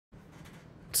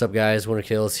What's up, guys? Winter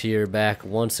Kills here, back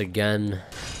once again.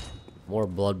 More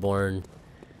Bloodborne.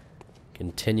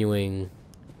 Continuing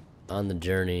on the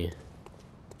journey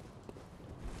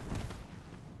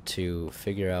to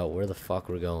figure out where the fuck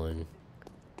we're going.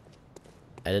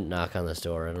 I didn't knock on this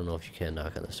door. I don't know if you can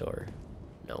knock on this door.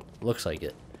 No, looks like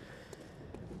it.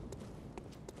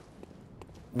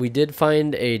 We did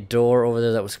find a door over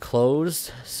there that was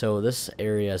closed, so this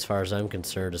area, as far as I'm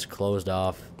concerned, is closed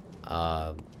off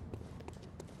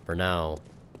for now.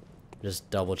 Just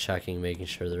double checking, making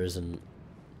sure there isn't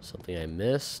something I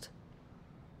missed.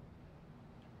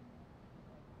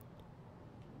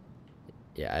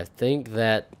 Yeah, I think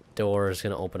that door is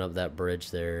going to open up that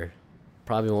bridge there.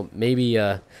 Probably won't, maybe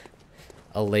a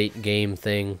late game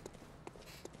thing.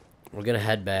 We're going to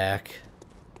head back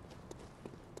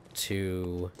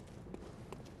to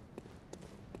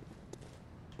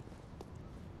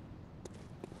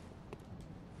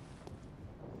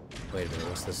wait a minute,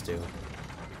 what's this do?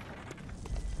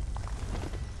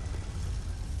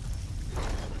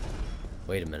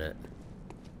 Wait a minute.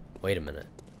 Wait a minute.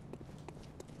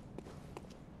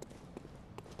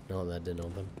 No, that didn't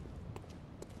open.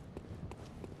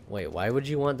 Wait, why would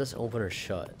you want this open or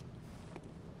shut?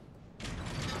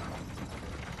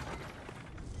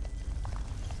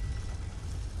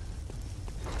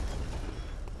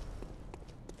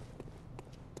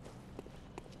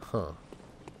 Huh.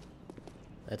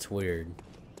 That's weird.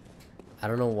 I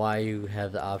don't know why you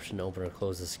have the option to open or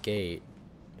close this gate.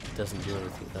 It doesn't do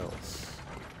anything else.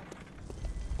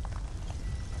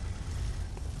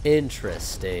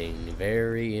 Interesting.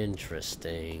 Very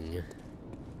interesting.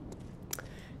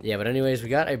 Yeah, but anyways, we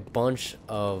got a bunch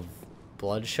of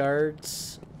blood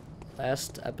shards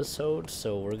last episode,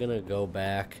 so we're gonna go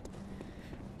back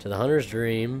to the Hunter's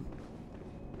Dream.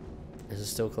 Is it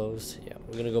still closed? Yeah,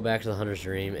 we're gonna go back to the Hunter's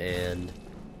Dream and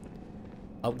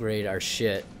upgrade our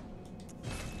shit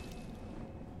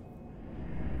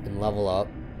and level up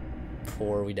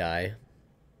before we die.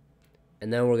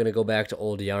 And then we're gonna go back to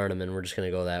Old Yarnum, and we're just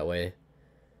gonna go that way.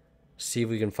 See if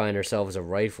we can find ourselves a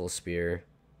rifle spear,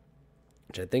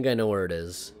 which I think I know where it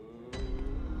is.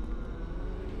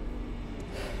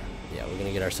 Yeah, we're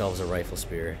gonna get ourselves a rifle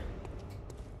spear.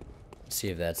 See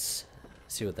what that's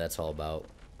all about.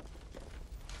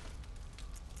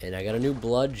 And I got a new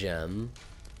blood gem.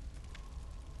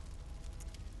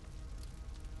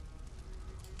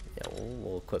 Yeah,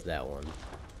 we'll equip that one.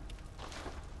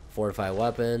 Fortify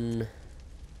weapon. We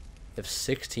have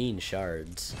 16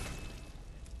 shards.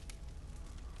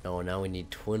 Oh, now we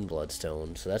need twin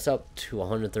bloodstone. So that's up to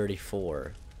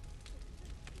 134.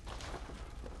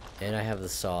 And I have the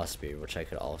saw spear, which I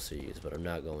could also use, but I'm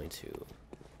not going to.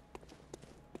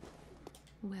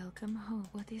 Welcome home.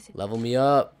 What is it? Level me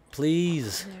up,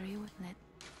 please. Very well, Ned.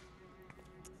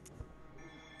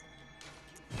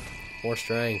 More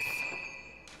strength.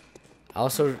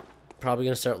 Also, probably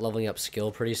gonna start leveling up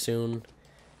skill pretty soon,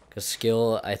 because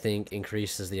skill, I think,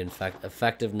 increases the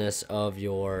effectiveness of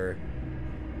your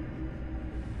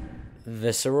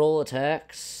visceral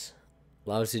attacks.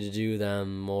 Allows you to do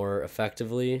them more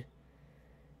effectively,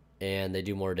 and they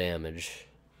do more damage.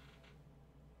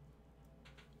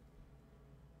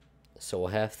 So we'll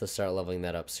have to start leveling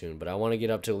that up soon, but I want to get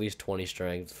up to at least 20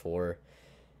 strength before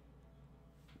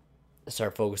I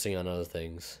start focusing on other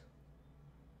things.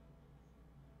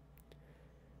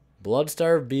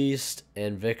 Bloodstarved Beast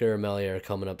and Vicar Amelia are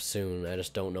coming up soon. I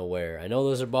just don't know where. I know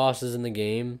those are bosses in the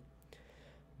game,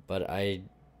 but I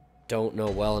don't know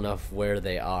well enough where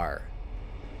they are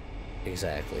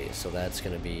exactly. So that's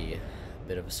gonna be a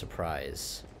bit of a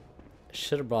surprise. I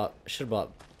should have bought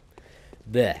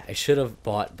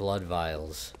blood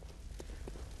vials.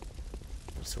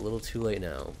 It's a little too late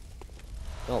now.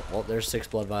 Oh, well, there's 6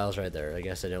 blood vials right there. I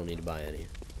guess I don't need to buy any.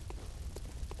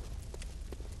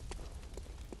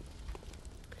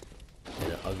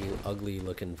 Ugly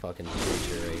looking fucking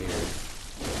creature right here.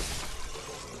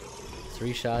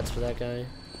 3 shots for that guy?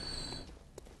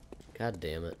 God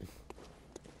damn it.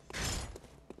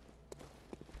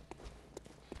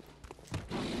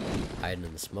 Hiding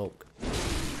in the smoke.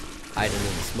 Hiding in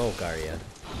the smoke, are ya?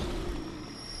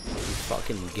 You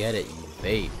fucking get it, you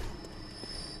vape.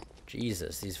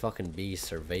 Jesus, these fucking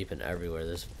beasts are vaping everywhere.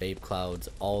 There's vape clouds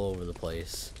all over the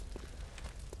place.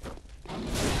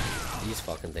 These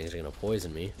fucking things are gonna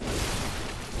poison me.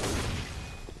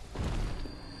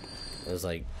 Those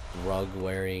like rug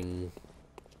wearing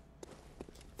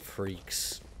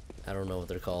freaks. I don't know what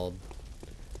they're called.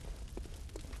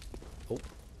 Oh.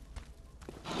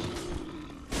 Another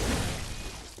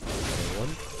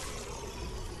one.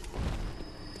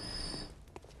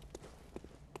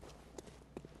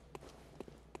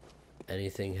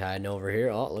 anything hiding over here?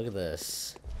 Oh, look at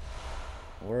this.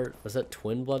 Or was that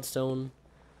twin bloodstone?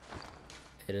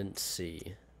 I didn't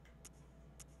see.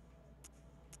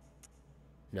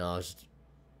 No, I was.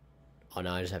 Oh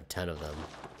no, I just have 10 of them.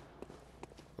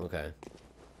 Okay.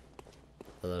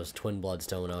 So that was twin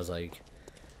bloodstone. I was like,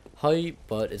 hype,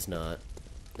 but it's not.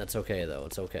 That's okay though.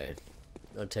 It's okay.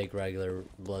 I'll take regular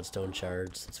bloodstone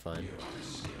shards. It's fine.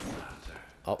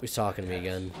 Oh, he's talking to me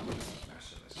again.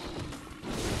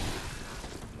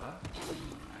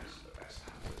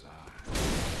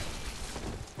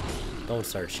 Don't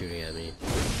start shooting at me.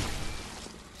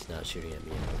 He's not shooting at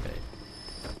me. Okay.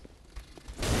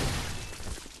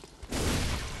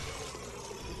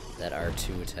 That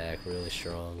R2 attack really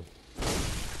strong.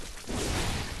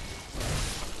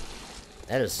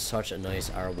 That is such a nice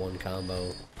R1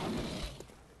 combo.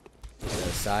 The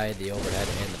side, the overhead,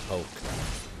 and the poke.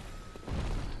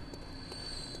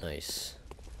 Nice.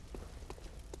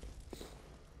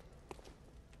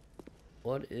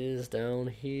 What is down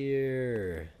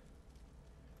here?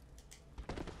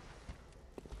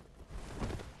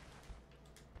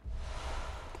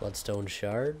 Bloodstone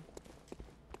shard.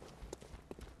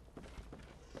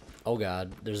 Oh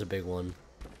god, there's a big one.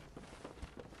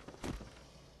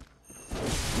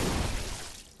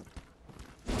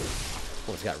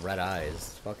 Oh, it's got red eyes.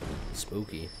 It's fucking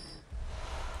spooky.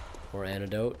 More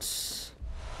antidotes.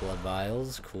 Blood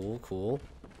vials. Cool, cool.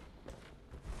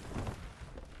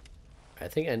 I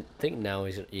think now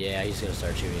he's gonna, yeah, he's gonna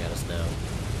start shooting at us now.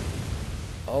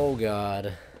 Oh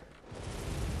god.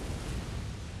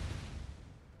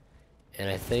 And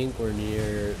I think we're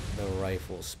near the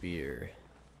rifle spear.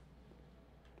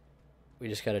 We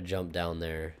just gotta jump down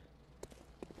there.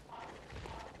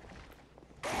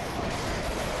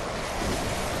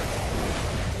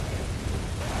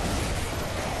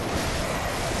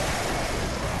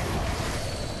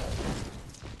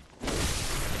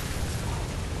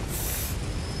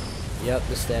 Yep,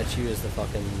 the statue is the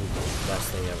fucking best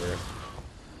thing ever.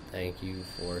 Thank you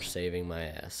for saving my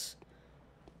ass.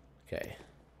 Okay.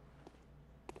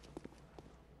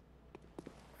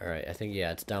 Alright, I think,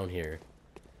 yeah, it's down here.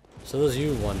 So those of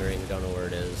you wondering who don't know where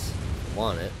it is,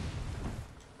 want it.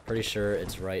 Pretty sure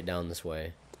it's right down this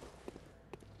way.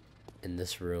 In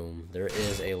this room. There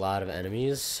is a lot of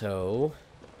enemies, so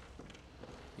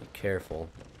be careful.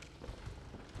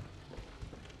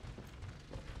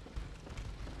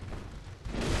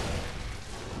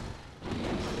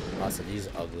 Lots of these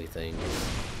ugly things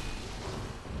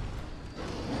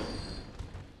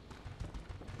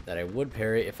that I would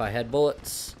parry if I had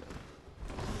bullets.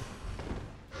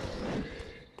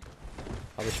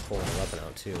 Probably should pull my weapon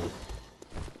out too.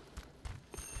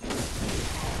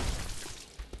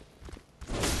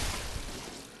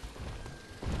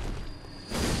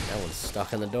 That one's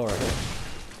stuck in the door.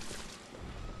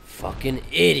 Fucking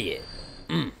idiot.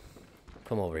 Come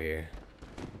over here.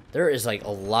 There is like a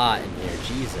lot in here.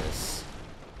 Jesus.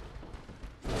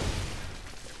 I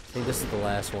think this is the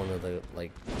last one of the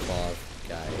like cloth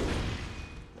guy.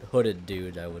 Hooded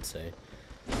dude, I would say.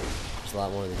 There's a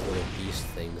lot more of these little beast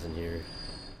things in here.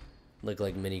 Look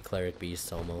like mini cleric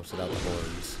beasts almost, without the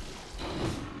horns.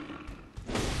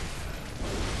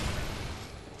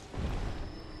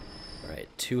 Alright,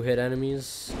 2-hit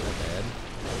enemies. Not bad.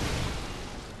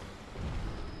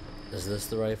 Is this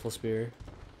the rifle spear?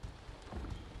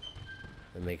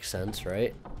 That makes sense,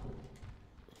 right?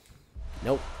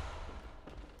 Nope.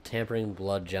 Tampering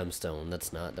blood gemstone.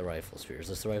 That's not the rifle spear. Is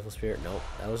this the rifle spear? Nope.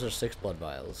 Those are 6 blood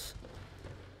vials.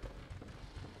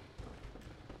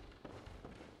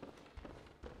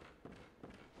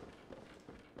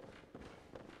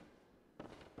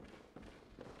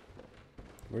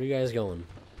 Where are you guys going?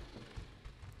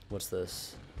 What's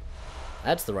this?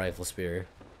 That's the rifle spear.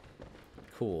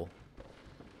 Cool.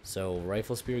 So,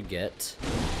 rifle spear get.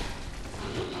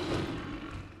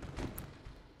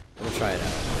 I'm gonna try it out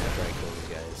after I kill these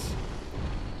guys.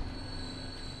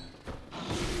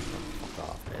 Fuck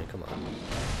off, man. Come on.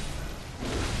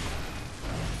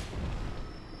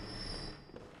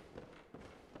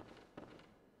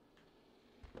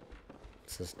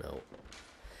 What's this note?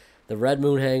 The red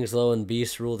moon hangs low and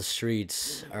beasts rule the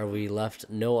streets. Are we left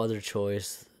no other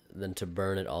choice than to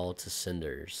burn it all to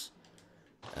cinders?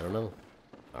 I don't know.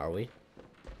 Are we?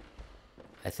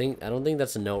 I don't think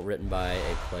that's a note written by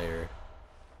a player.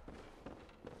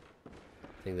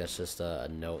 I think that's just a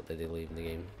note that they leave in the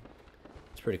game.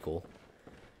 It's pretty cool.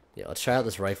 Yeah, let's try out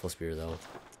this rifle spear though.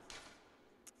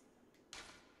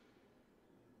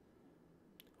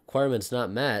 Requirements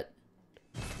not met.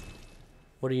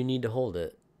 What do you need to hold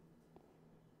it?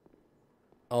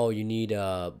 Oh, you need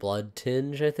blood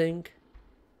tinge, I think.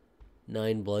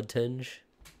 9 blood tinge.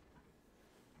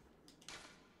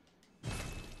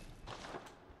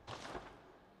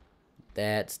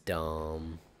 That's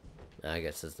dumb. I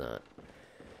guess it's not.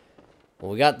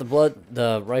 Well, we got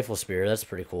the rifle spear. That's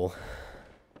pretty cool.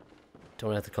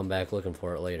 Don't have to come back looking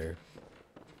for it later.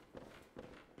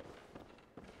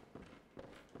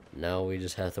 Now we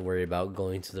just have to worry about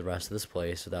going to the rest of this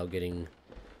place without getting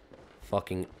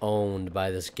fucking owned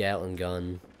by this Gatling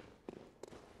gun.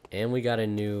 And we got a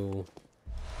new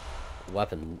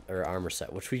weapon or armor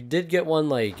set, which we did get one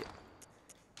like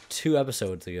 2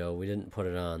 episodes ago. We didn't put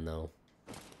it on though.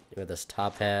 We got this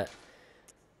top hat,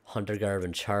 hunter garb,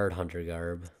 and charred hunter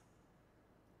garb.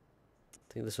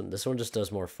 I think this one just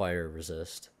does more fire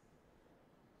resist.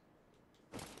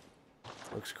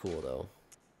 Looks cool though.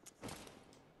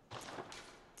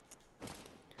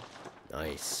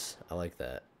 Nice. I like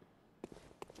that.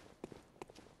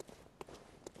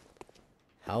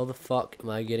 How the fuck am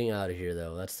I getting out of here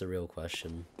though? That's the real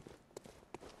question.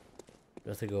 Do I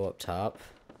have to go up top?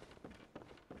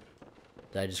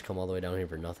 Did I just come all the way down here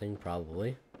for nothing?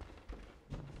 Probably.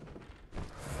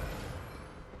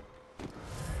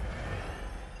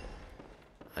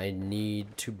 I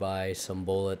need to buy some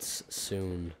bullets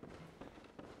soon.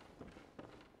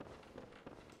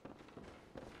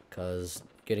 Cause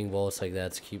getting bullets like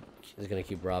that is gonna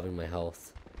keep robbing my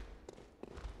health.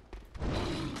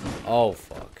 Oh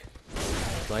fuck.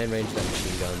 Am I in range of that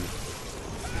machine gun?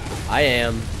 I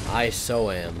am. I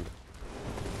so am.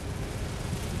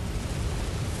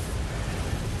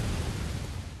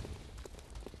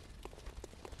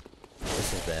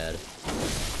 This is bad.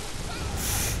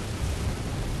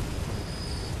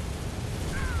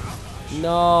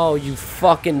 No, you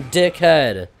fucking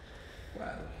dickhead.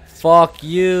 Fuck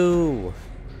you.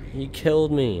 He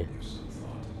killed me.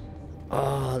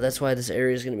 Oh, that's why this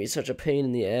area is going to be such a pain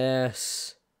in the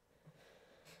ass.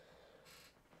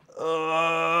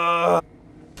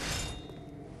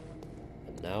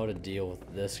 Now to deal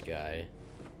with this guy.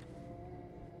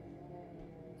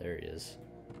 There he is.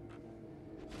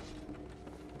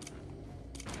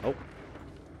 Oh.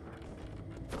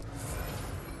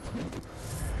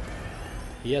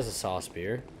 He has a saw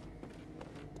spear.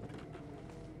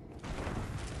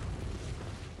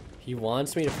 He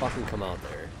wants me to fucking come out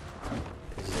there.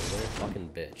 Because he's a little fucking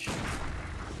bitch.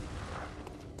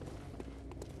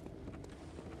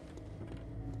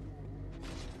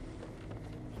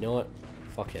 You know what?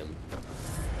 Fuck him.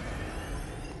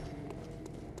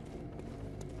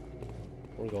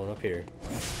 We're going up here.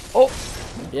 Oh!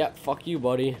 Yeah, fuck you,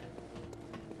 buddy.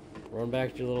 Run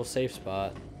back to your little safe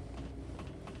spot.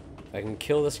 If I can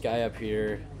kill this guy up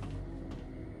here...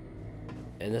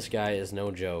 And this guy is no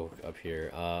joke up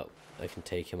here. I can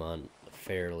take him on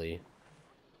fairly.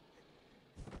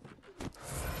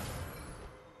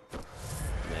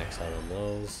 Max out on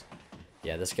those.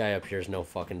 Yeah, this guy up here is no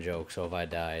fucking joke, so if I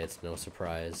die, it's no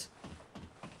surprise.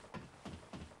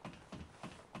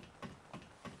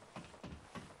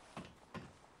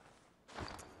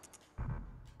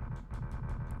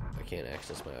 I can't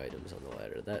access my items on the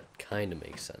ladder. That kind of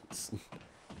makes sense.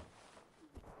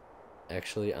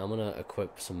 Actually, I'm gonna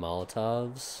equip some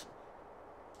Molotovs.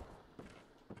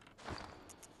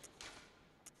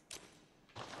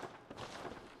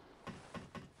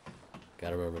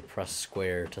 Gotta remember to press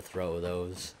square to throw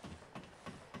those.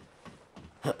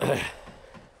 Alright.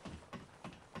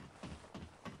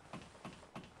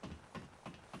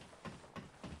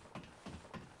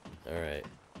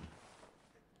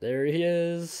 There he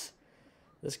is!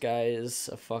 This guy is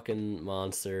a fucking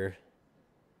monster.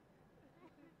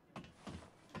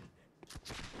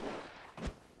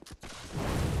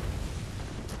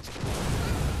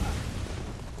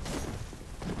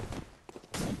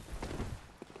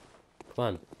 Come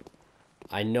on.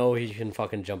 I know he can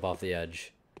fucking jump off the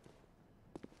edge.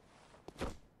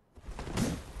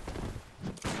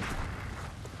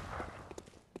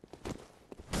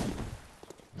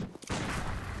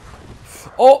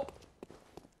 Oh!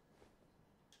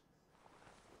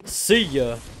 See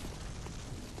ya!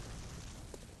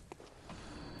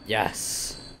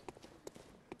 Yes!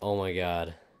 Oh my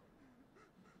god.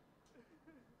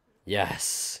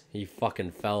 Yes! He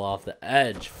fucking fell off the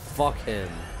edge. Fuck him.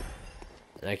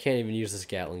 And I can't even use this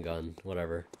Gatling gun.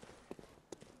 Whatever.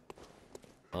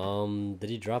 Did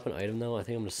he drop an item though? I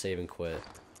think I'm gonna save and quit.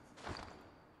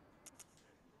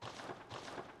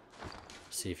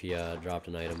 See if he dropped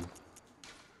an item.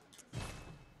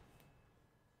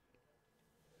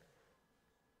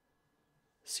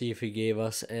 See if he gave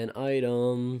us an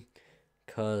item.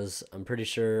 Cause I'm pretty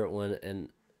sure when an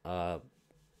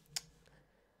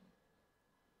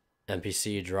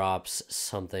NPC drops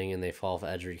something and they fall off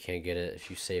edge or you can't get it, if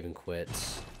you save and quit,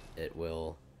 it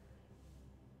will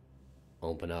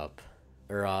open up.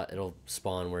 Or it'll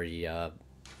spawn where you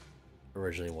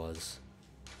originally was.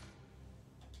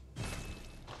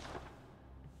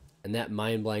 And that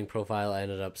Mind Blank profile, I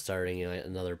ended up starting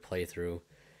another playthrough,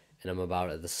 and I'm about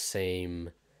at the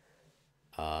same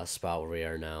spot where we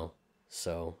are now.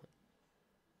 So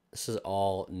this is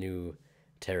all new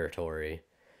territory.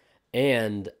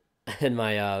 And in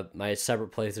my my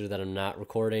separate playthrough that I'm not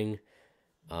recording,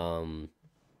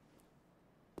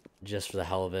 just for the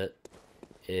hell of it,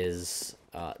 is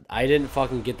I didn't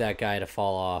fucking get that guy to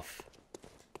fall off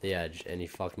the edge, and he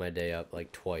fucked my day up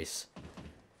like twice.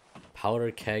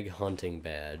 Powder keg hunting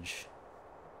badge.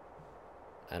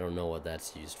 I don't know what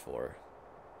that's used for.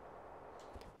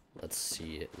 Let's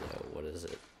see it. No, what is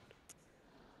it?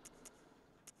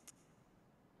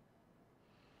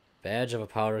 Badge of a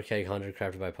powder keg hunter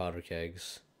crafted by powder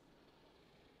kegs.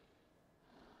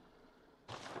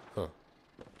 Huh.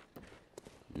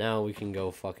 Now we can go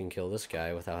fucking kill this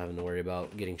guy without having to worry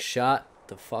about getting shot.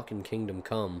 The fucking kingdom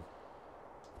come.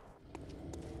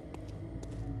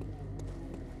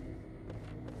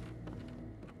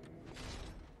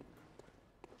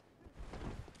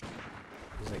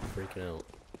 He's like freaking out.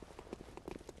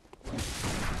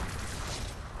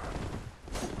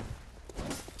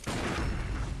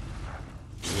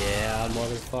 Yeah,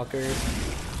 motherfucker.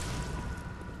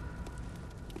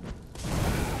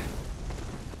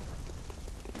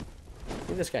 I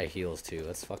think this guy heals too.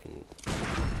 That's fucking...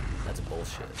 That's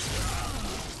bullshit.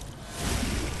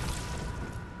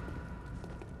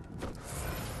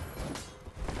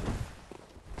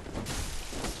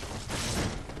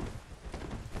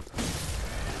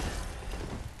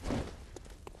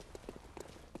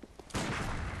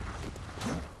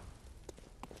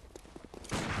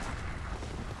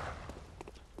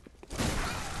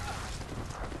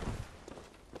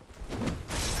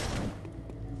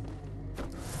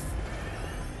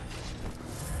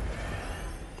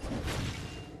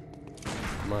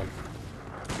 Come on.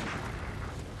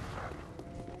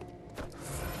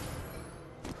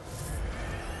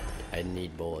 I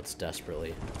need bullets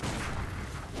desperately.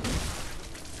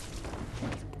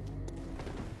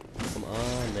 Come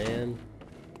on, man.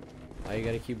 Why you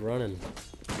gotta keep running?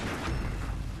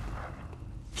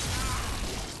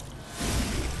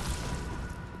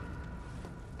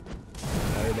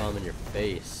 Firebomb in your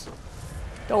face.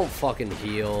 Don't fucking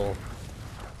heal.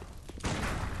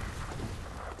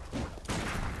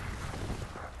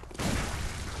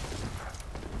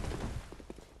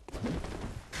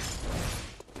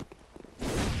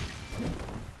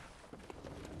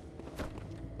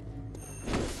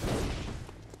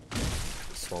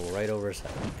 Swung right over his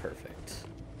head. Perfect.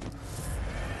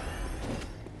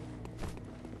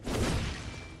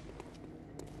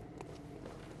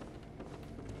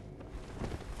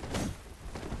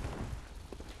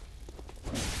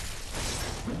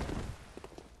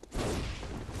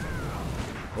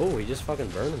 Oh, he just fucking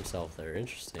burned himself there.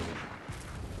 Interesting.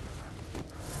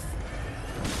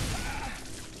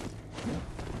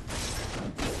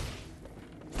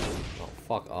 Oh,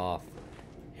 fuck off.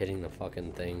 Hitting the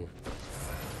fucking thing.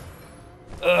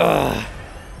 Ugh.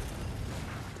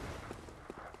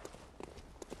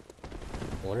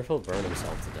 I wonder if he'll burn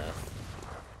himself to death.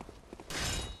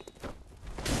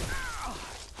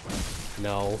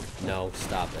 No, no,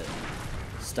 stop it.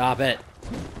 Stop it!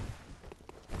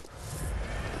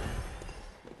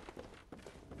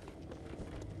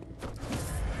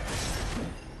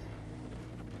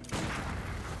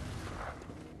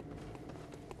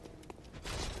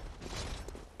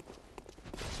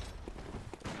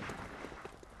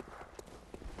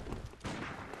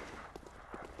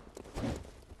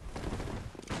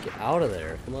 Get out of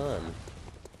there, come on.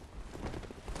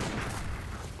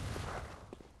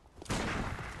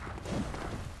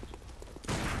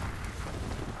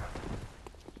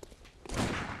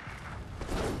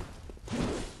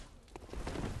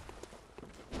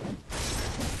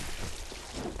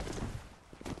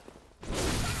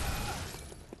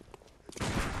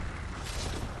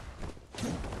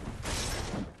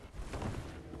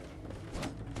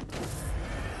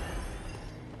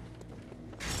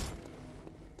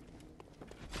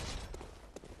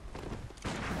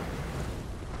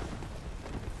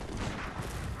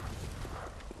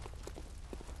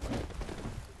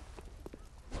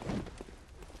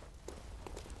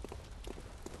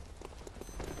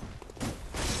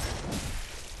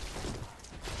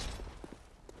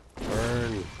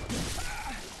 Burn.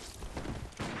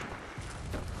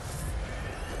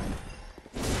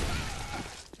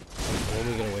 I'm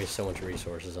only gonna waste so much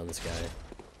resources on this guy.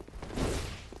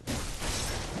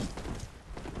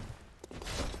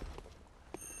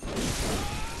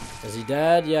 Is he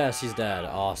dead? Yes, he's dead.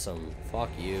 Awesome. Fuck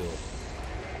you.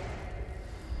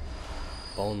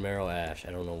 Bone marrow ash. I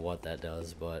don't know what that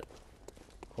does, but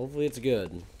hopefully it's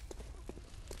good.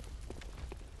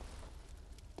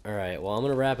 Alright, well, I'm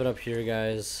going to wrap it up here,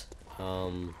 guys.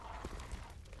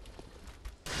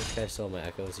 This guy stole my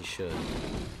echoes. He should.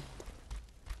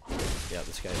 Yeah,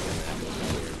 this guy's got my echoes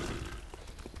right here.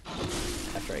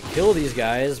 After I kill these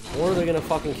guys, or they're going to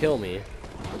fucking kill me.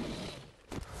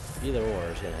 Either or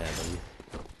is going to happen.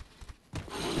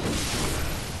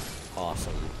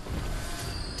 Awesome.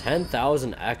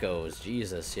 10,000 echoes.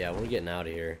 Jesus, yeah, we're getting out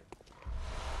of here.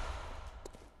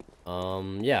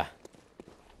 Yeah.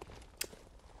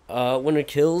 Winter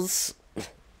Kills.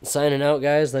 Signing out,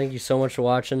 guys. Thank you so much for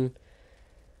watching.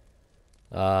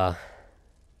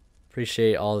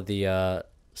 Appreciate all of the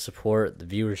support, the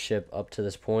viewership up to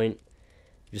this point.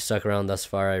 If you stuck around thus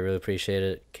far, I really appreciate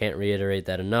it. Can't reiterate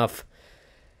that enough.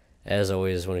 As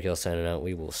always, Winter Kill signing out.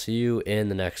 We will see you in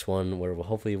the next one, where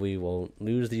hopefully we won't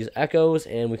lose these echoes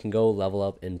and we can go level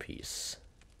up in peace.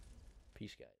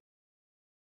 Peace, guys.